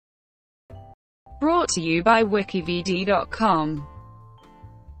Brought to you by WikiVidi.com.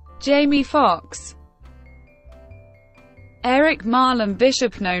 Jamie Foxx. Eric Marlon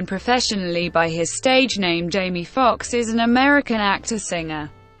Bishop, known professionally by his stage name Jamie Foxx, is an American actor, singer,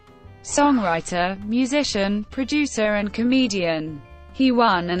 songwriter, musician, producer and comedian. He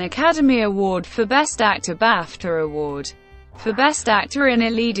won an Academy Award for Best Actor, BAFTA Award for Best Actor in a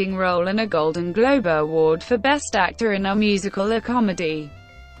Leading Role, and a Golden Globe Award for Best Actor in a Musical or Comedy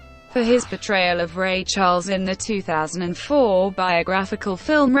for his portrayal of Ray Charles in the 2004 biographical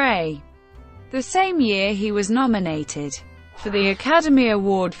film Ray. The same year he was nominated for the Academy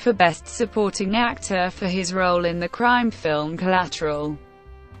Award for Best Supporting Actor for his role in the crime film Collateral.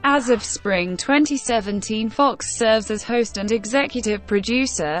 As of spring 2017, Foxx serves as host and executive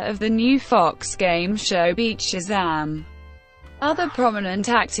producer of the new Fox game show Beat Shazam. Other prominent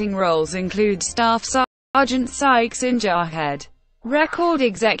acting roles include Staff Sergeant Sykes in Jarhead, record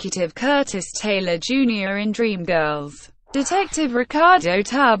executive Curtis Taylor Jr. in Dreamgirls, Detective Ricardo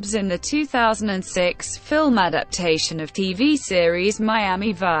Tubbs in the 2006 film adaptation of TV series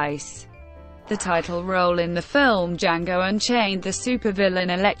Miami Vice, the title role in the film Django Unchained, the supervillain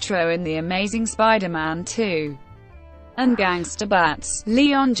Electro in The Amazing Spider-Man 2, and gangster Bats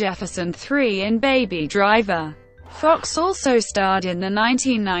Leon Jefferson III in Baby Driver. Foxx also starred in the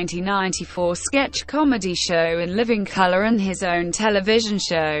 1990-94 sketch comedy show In Living Color and his own television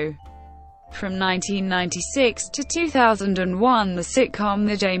show. From 1996 to 2001, the sitcom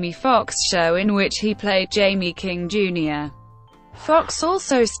The Jamie Foxx Show, in which he played Jamie King Jr. Foxx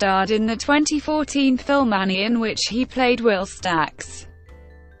also starred in the 2014 film Annie, in which he played Will Stacks.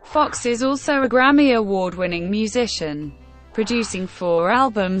 Foxx is also a Grammy Award-winning musician, producing 4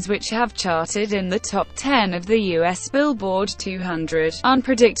 albums which have charted in the top 10 of the US Billboard 200,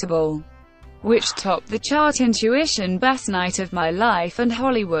 Unpredictable, which topped the chart, Intuition, Best Night of My Life, and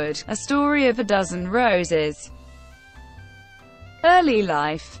Hollywood, A Story of a Dozen Roses. Early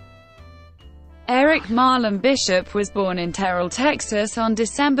life. Eric Marlon Bishop was born in Terrell, Texas on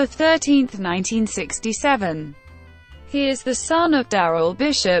December 13, 1967. He is the son of Darrell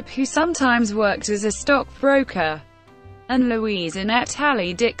Bishop, who sometimes worked as a stockbroker, and Louise Annette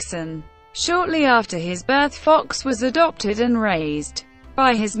Hallie Dixon. Shortly after his birth, Foxx was adopted and raised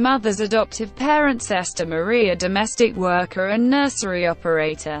by his mother's adoptive parents, Esther Marie, a domestic worker and nursery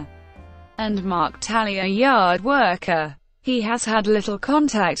operator, and Mark Talley, a yard worker. He has had little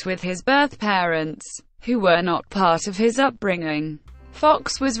contact with his birth parents, who were not part of his upbringing.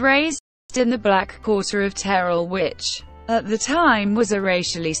 Foxx was raised in the Black Quarter of Terrell, which, at the time, was a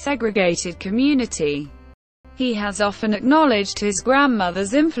racially segregated community. He has often acknowledged his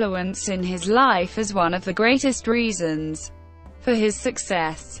grandmother's influence in his life as one of the greatest reasons for his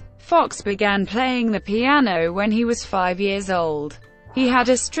success. Foxx began playing the piano when he was 5 years old. He had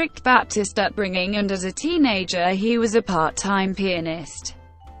a strict Baptist upbringing, and as a teenager he was a part-time pianist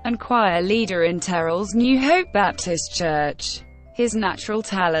and choir leader in Terrell's New Hope Baptist Church. His natural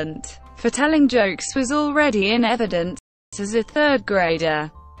talent for telling jokes was already in evidence as a third grader,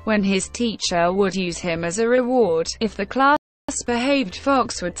 when his teacher would use him as a reward. If the class behaved,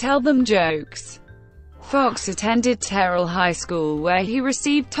 Foxx would tell them jokes. Foxx attended Terrell High School, where he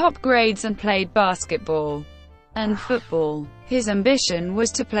received top grades and played basketball and football. His ambition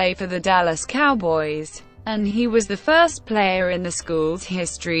was to play for the Dallas Cowboys, and he was the first player in the school's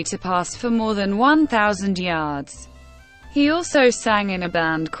history to pass for more than 1,000 yards. He also sang in a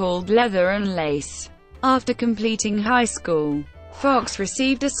band called Leather and Lace. After completing high school, Foxx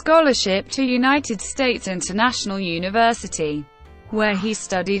received a scholarship to United States International University, where he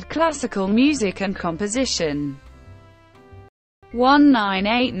studied classical music and composition.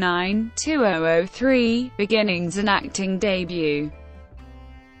 1989-2003, beginnings and acting debut.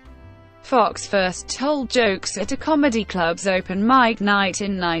 Foxx first told jokes at a comedy club's open mic night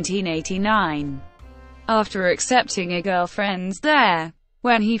in 1989, after accepting a girlfriend there.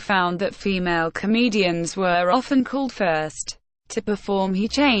 When he found that female comedians were often called first to perform, he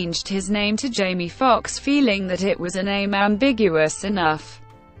changed his name to Jamie Foxx, feeling that it was a name ambiguous enough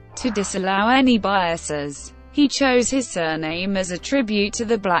to disallow any biases. He chose his surname as a tribute to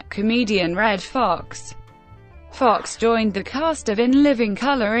the black comedian Redd Foxx. Foxx joined the cast of In Living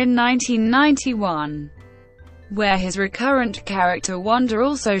Color in 1991, where his recurrent character Wanda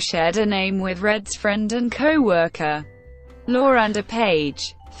also shared a name with Redd's friend and co-worker, Loranda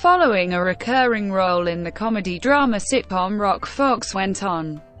Page. Following a recurring role in the comedy-drama sitcom Rock, Foxx went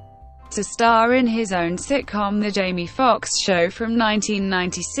on to star in his own sitcom The Jamie Foxx Show from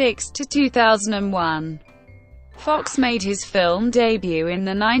 1996 to 2001. Foxx made his film debut in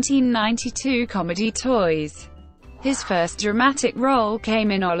the 1992 comedy Toys. His first dramatic role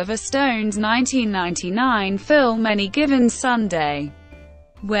came in Oliver Stone's 1999 film Any Given Sunday,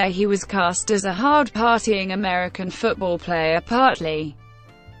 where he was cast as a hard-partying American football player, partly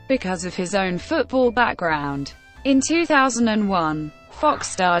because of his own football background. In 2001, Foxx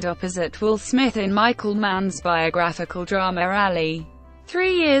starred opposite Will Smith in Michael Mann's biographical drama Ally.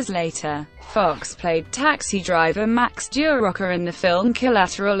 3 years later, Foxx played taxi driver Max Durocker in the film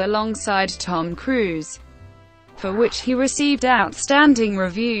Collateral alongside Tom Cruise, for which he received outstanding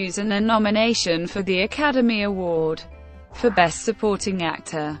reviews and a nomination for the Academy Award for Best Supporting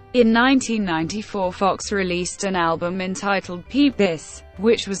Actor. In 1994, Foxx released an album entitled Peep This,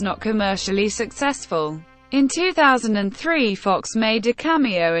 which was not commercially successful. In 2003, Foxx made a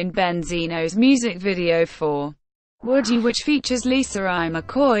cameo in Benzino's music video for Woody, which features Lisa I.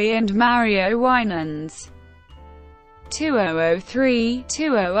 McCoy and Mario Winans. 2003,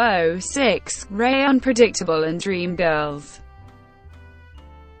 2006, Ray Unpredictable and Dreamgirls.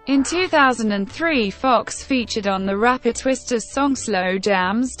 In 2003, Foxx featured on the rapper Twista's song Slow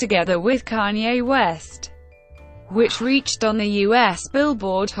Jams together with Kanye West, which reached on the US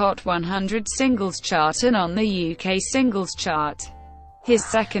Billboard Hot 100 singles chart and on the UK singles chart. His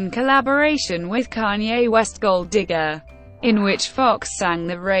second collaboration with Kanye West, Gold Digger, in which Foxx sang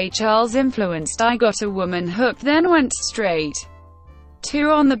the Ray Charles-influenced I Got a Woman hook, then went straight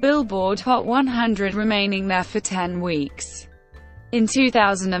to on the Billboard Hot 100, remaining there for 10 weeks. In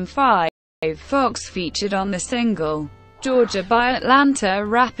 2005, Foxx featured on the single Georgia by Atlanta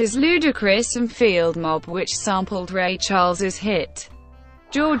rappers Ludacris and Field Mob, which sampled Ray Charles's hit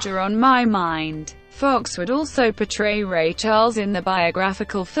Georgia on My Mind. Foxx would also portray Ray Charles in the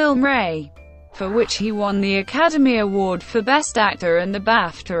biographical film Ray, for which he won the Academy Award for Best Actor and the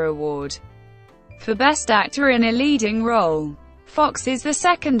BAFTA Award for Best Actor in a Leading Role. Foxx is the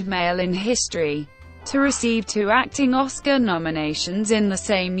second male in history to receive 2 acting Oscar nominations in the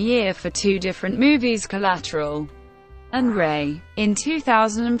same year for 2 different movies, Collateral and Ray. In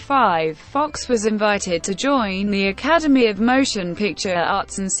 2005, Foxx was invited to join the Academy of Motion Picture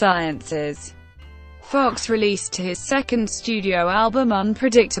Arts and Sciences. Foxx released his second studio album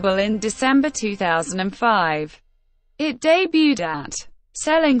Unpredictable in December 2005. It debuted at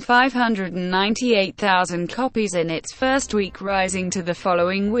selling 598,000 copies in its first week, rising to the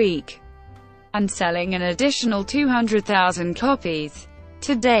following week and selling an additional 200,000 copies.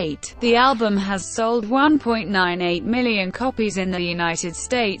 To date, the album has sold 1.98 million copies in the United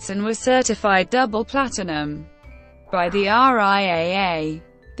States and was certified double platinum by the RIAA.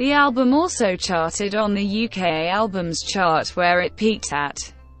 The album also charted on the UK Albums Chart, where it peaked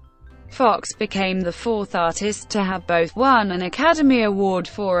at. Foxx became the 4th artist to have both won an Academy Award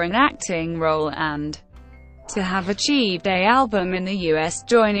for an acting role and to have achieved an album in the US,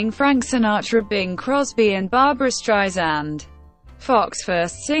 joining Frank Sinatra, Bing Crosby and Barbra Streisand. Foxx's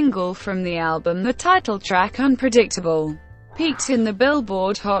first single from the album, the title track Unpredictable, peaked in the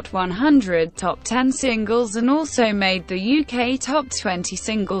Billboard Hot 100 Top 10 Singles and also made the UK Top 20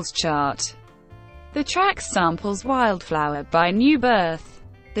 Singles chart. The track samples Wildflower by New Birth.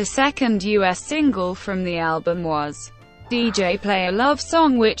 The second US single from the album was DJ Play a Love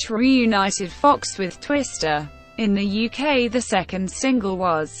Song, which reunited Foxx with Twista. In the UK, the second single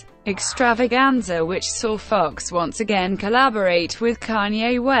was Extravaganza, which saw Foxx once again collaborate with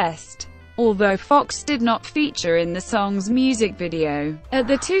Kanye West, although Foxx did not feature in the song's music video. At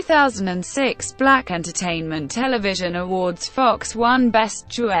the 2006 Black Entertainment Television Awards, Foxx won Best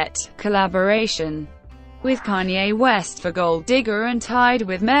Duet Collaboration with Kanye West for Gold Digger and tied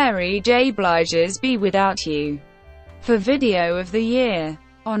with Mary J. Blige's Be Without You for Video of the Year.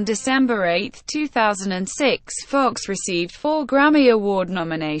 On December 8, 2006, Foxx received 4 Grammy Award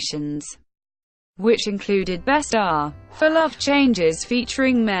nominations, which included Best R for Love Changes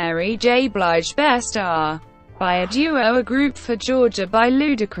featuring Mary J. Blige, Best R by a Duo, a Group for Georgia by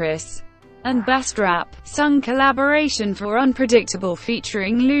Ludacris, and Best Rap Sung Collaboration for Unpredictable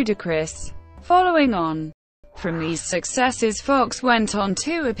featuring Ludacris. Following on from these successes, Foxx went on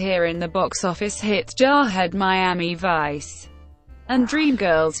to appear in the box office hits Jarhead, Miami Vice, and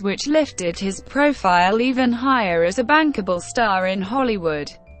Dreamgirls, which lifted his profile even higher as a bankable star in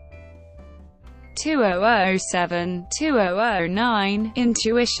Hollywood. 2007, 2009,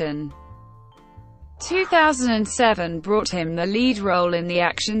 Intuition. 2007 brought him the lead role in the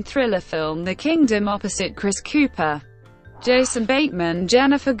action thriller film The Kingdom opposite Chris Cooper, Jason Bateman,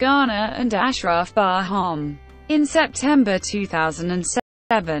 Jennifer Garner, and Ashraf Baham. In September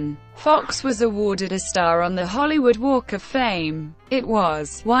 2007, Foxx was awarded a star on the Hollywood Walk of Fame. "It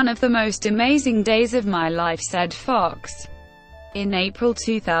was one of the most amazing days of my life," said Foxx. In April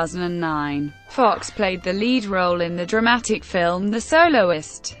 2009, Foxx played the lead role in the dramatic film The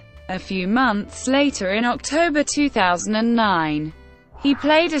Soloist. A few months later, in October 2009, he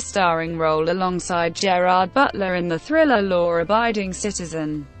played a starring role alongside Gerard Butler in the thriller Law-Abiding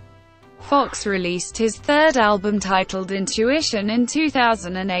Citizen. Foxx released his third album titled Intuition in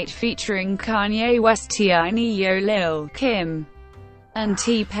 2008 featuring Kanye West, T.I. Ne-Yo, Lil' Kim, and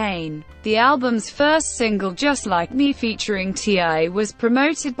T-Pain. The album's first single, Just Like Me, featuring T.I., was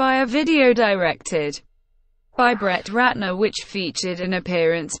promoted by a video directed by Brett Ratner, which featured an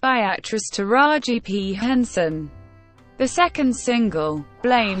appearance by actress Taraji P. Henson. The second single,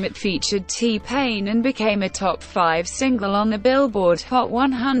 Blame It, featured T-Pain and became a top 5 single on the Billboard Hot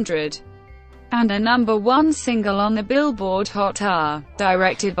 100 and a #1 single on the Billboard Hot R.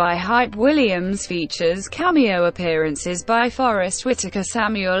 Directed by Hype Williams, features cameo appearances by Forest Whitaker,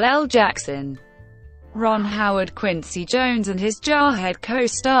 Samuel L. Jackson, Ron Howard, Quincy Jones, and his Jarhead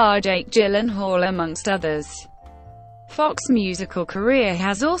co-star Jake Gyllenhaal, amongst others. Foxx's musical career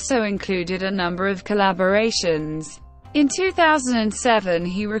has also included a number of collaborations. In 2007,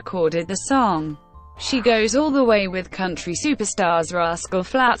 he recorded the song She Goes All the Way with country superstars Rascal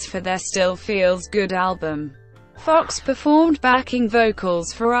Flatts for their Still Feels Good album. Foxx performed backing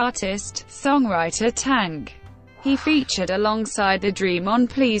vocals for artist-songwriter Tank. He featured alongside The Dream on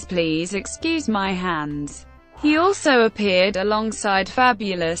Please Please Excuse My Hands. He also appeared alongside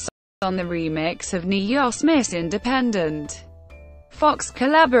Fabulous on the remix of Ne-Yo, Miss Independent. Foxx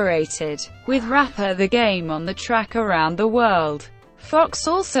collaborated with rapper The Game on the track Around the World. Foxx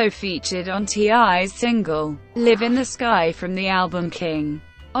also featured on T.I.'s single, Live in the Sky, from the album King.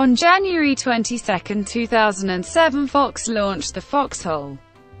 On January 22, 2007, Foxx launched the Foxhole,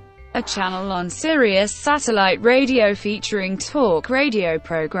 a channel on Sirius satellite radio featuring talk radio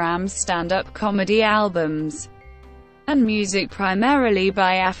programs, stand-up comedy albums, and music primarily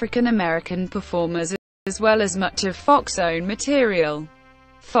by African-American performers, as well as much of Foxx's own material.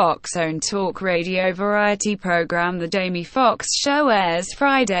 Foxx's own talk radio variety program The Jamie Foxx Show airs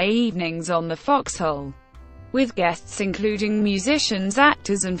Friday evenings on the Foxhole, with guests including musicians,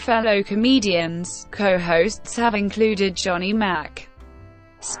 actors, and fellow comedians. Co-hosts have included Johnny Mac,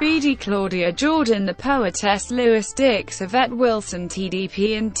 Speedy, Claudia Jordan, the poetess, Louis Dix, Yvette Wilson,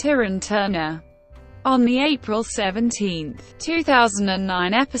 TDP, and Tyrone Turner. On the April 17,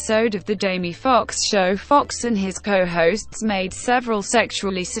 2009 episode of The Jamie Foxx Show, Foxx and his co-hosts made several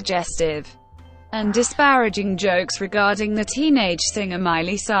sexually suggestive and disparaging jokes regarding the teenage singer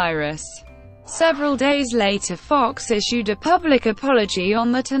Miley Cyrus. Several days later, Foxx issued a public apology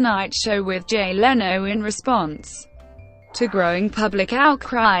on The Tonight Show with Jay Leno in response to growing public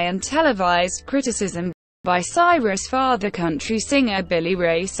outcry and televised criticism by Cyrus' father, country singer Billy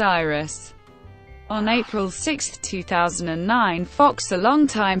Ray Cyrus. On April 6, 2009, Foxx, a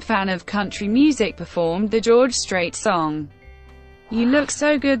longtime fan of country music, performed the George Strait song You Look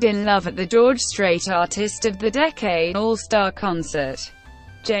So Good in Love at the George Strait Artist of the Decade All-Star Concert.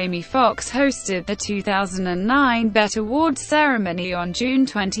 Jamie Foxx hosted the 2009 BAFTA Award ceremony on June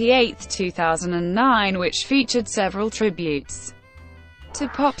 28, 2009, which featured several tributes to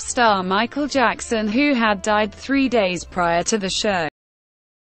pop star Michael Jackson, who had died 3 days prior to the show,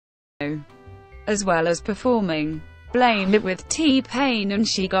 as well as performing Blame It with T-Pain and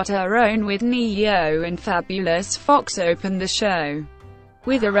She Got Her Own with Ne-Yo and Fabulous. Foxx opened the show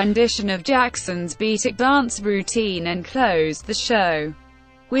with a rendition of Jackson's Beat It dance routine and closed the show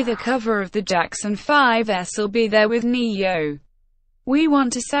with a cover of the Jackson 5's I'll Be There with Ne-Yo. We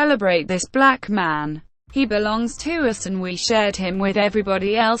want to celebrate this black man. He belongs to us and we shared him with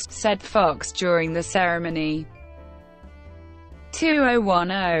everybody else, said Foxx during the ceremony.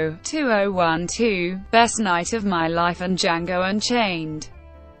 2010, 2012, Best Night of My Life and Django Unchained.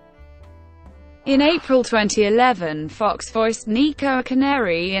 In April 2011, Foxx voiced Nico, a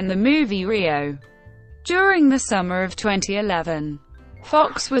canary, in the movie Rio. During the summer of 2011,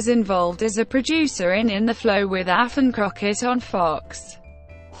 Foxx was involved as a producer in the Flow with Afton Crockett on Fox.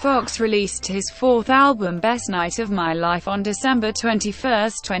 Foxx released his fourth album, Best Night of My Life, on December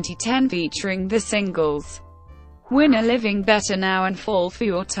 21, 2010, featuring the singles Winner, Living Better Now, and Fall for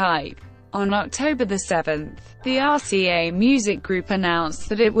Your Type. On October 7, the RCA Music Group announced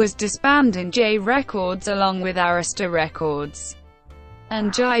that it was disbanding J Records along with Arista Records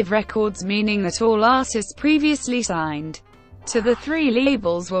and Jive Records, meaning that all artists previously signed to the three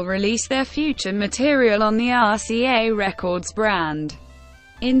labels will release their future material on the RCA Records brand.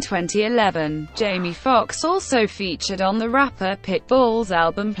 In 2011, Jamie Foxx also featured on the rapper Pitbull's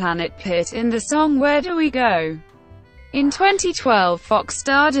album Planet Pit in the song Where Do We Go? In 2012, Foxx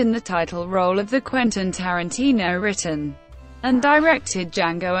starred in the title role of the Quentin Tarantino-written and directed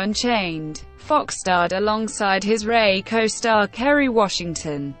Django Unchained. Foxx starred alongside his Ray co-star Kerry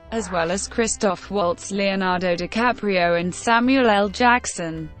Washington, as well as Christoph Waltz, Leonardo DiCaprio and Samuel L.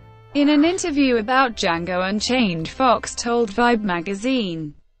 Jackson. In an interview about Django Unchained, Foxx told Vibe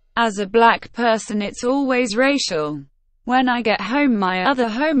magazine, "As a black person it's always racial. When I get home my other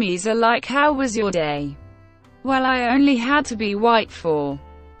homies are like, how was your day? Well, I only had to be white for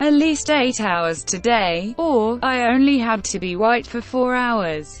at least 8 hours today," or "I only had to be white for 4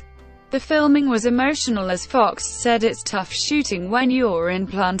 hours." The filming was emotional, as Foxx said, "It's tough shooting when you're in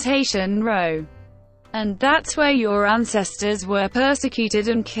Plantation Row. And that's where your ancestors were persecuted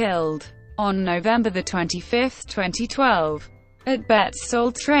and killed." On November 25, 2012, at BAFTA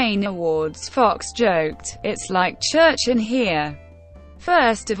Soul Train Awards, Foxx joked, "It's like church in here.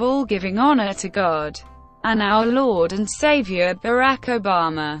 First of all, giving honor to God and our Lord and Savior, Barack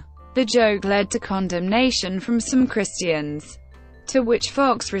Obama." The joke led to condemnation from some Christians, to which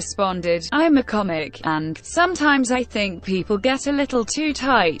Foxx responded, "I'm a comic, and sometimes I think people get a little too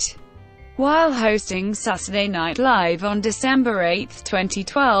tight." While hosting Saturday Night Live on December 8,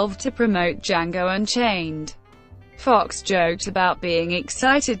 2012 to promote Django Unchained, Foxx joked about being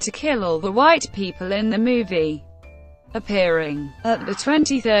excited to kill all the white people in the movie. Appearing at the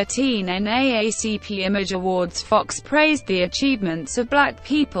 2013 NAACP Image Awards, Foxx praised the achievements of black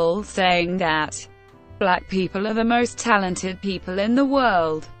people, saying that black people are the most talented people in the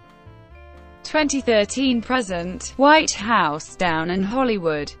world. 2013-present, White House down in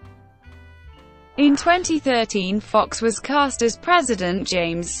Hollywood. In 2013, Foxx was cast as President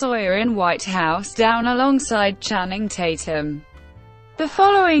James Sawyer in White House Down alongside Channing Tatum. The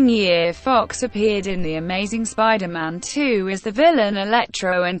following year, Foxx appeared in The Amazing Spider-Man 2 as the villain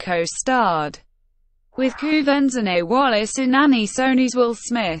Electro and co-starred with Quvenzhané Wallis in Annie Sony's Will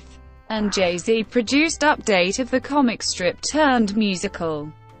Smith and Jay-Z produced update of the comic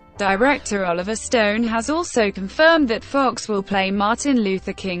strip-turned-musical. Director Oliver Stone has also confirmed that Foxx will play Martin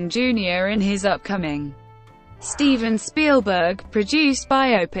Luther King Jr. in his upcoming Steven Spielberg-produced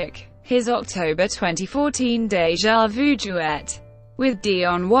biopic. His October 2014 Deja Vu duet with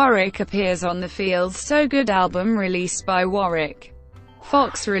Dionne Warwick appears on the Feels So Good album released by Warwick.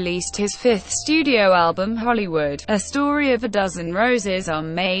 Foxx released his fifth studio album, Hollywood: A Story of a Dozen Roses,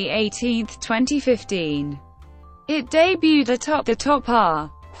 on May 18, 2015. It debuted atop the Top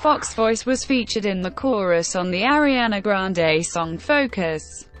R. Foxx's voice was featured in the chorus on the Ariana Grande song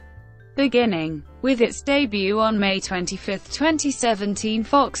Focus. Beginning with its debut on May 25, 2017,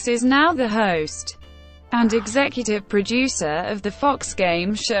 Foxx is now the host and executive producer of the Fox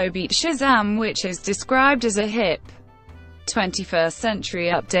game show Beat Shazam, which is described as a hip 21st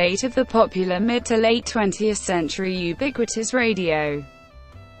century update of the popular mid to late 20th century ubiquitous radio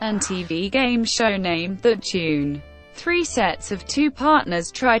and TV game show named That Tune. 3 sets of 2 partners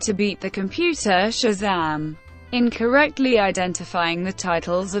try to beat the computer Shazam, incorrectly identifying the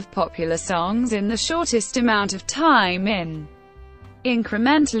titles of popular songs in the shortest amount of time in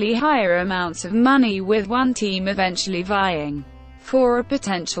incrementally higher amounts of money, with one team eventually vying for a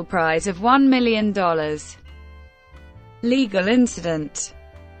potential prize of $1 million. Legal incident.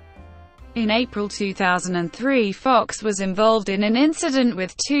 In April 2003, Foxx was involved in an incident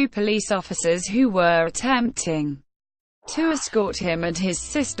with 2 police officers who were attempting to escort him and his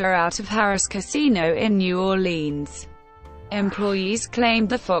sister out of Harrah's Casino in New Orleans. Employees claimed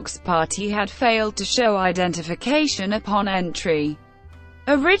the Foxx party had failed to show identification upon entry.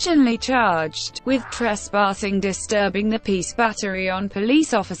 Originally charged with trespassing, disturbing the peace, battery on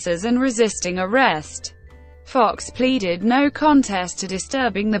police officers, and resisting arrest, Foxx pleaded no contest to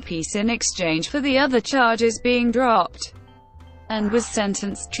disturbing the peace in exchange for the other charges being dropped, and was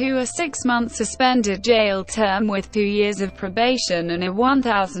sentenced to a 6-month suspended jail term with 2 years of probation and a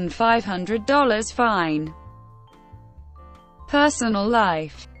 $1,500 fine. Personal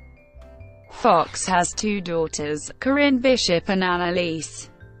life. Foxx has 2 daughters, Corinne Bishop and Annalise.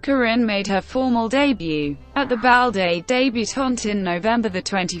 Corinne made her formal debut at the Ballet Debutante in November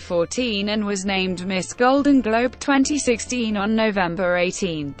 2014 and was named Miss Golden Globe 2016 on November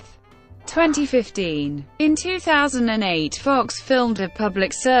 18, 2015. In 2008, Foxx filmed a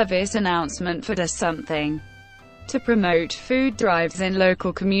public service announcement for Does Something to promote food drives in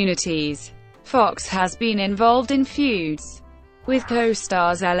local communities. Foxx has been involved in feuds with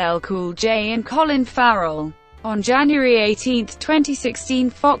co-stars LL Cool J and Colin Farrell. On January 18,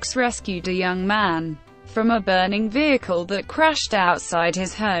 2016, Foxx rescued a young man from a burning vehicle that crashed outside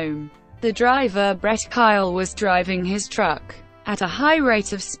his home. The driver, Brett Kyle, was driving his truck at a high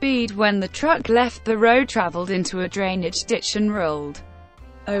rate of speed when the truck left the road, traveled into a drainage ditch and rolled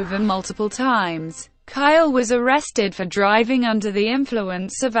over multiple times. Kyle was arrested for driving under the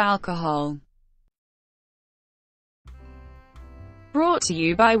influence of alcohol. Brought to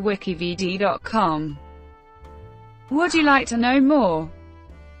you by WikiVidi.com. Would you like to know more?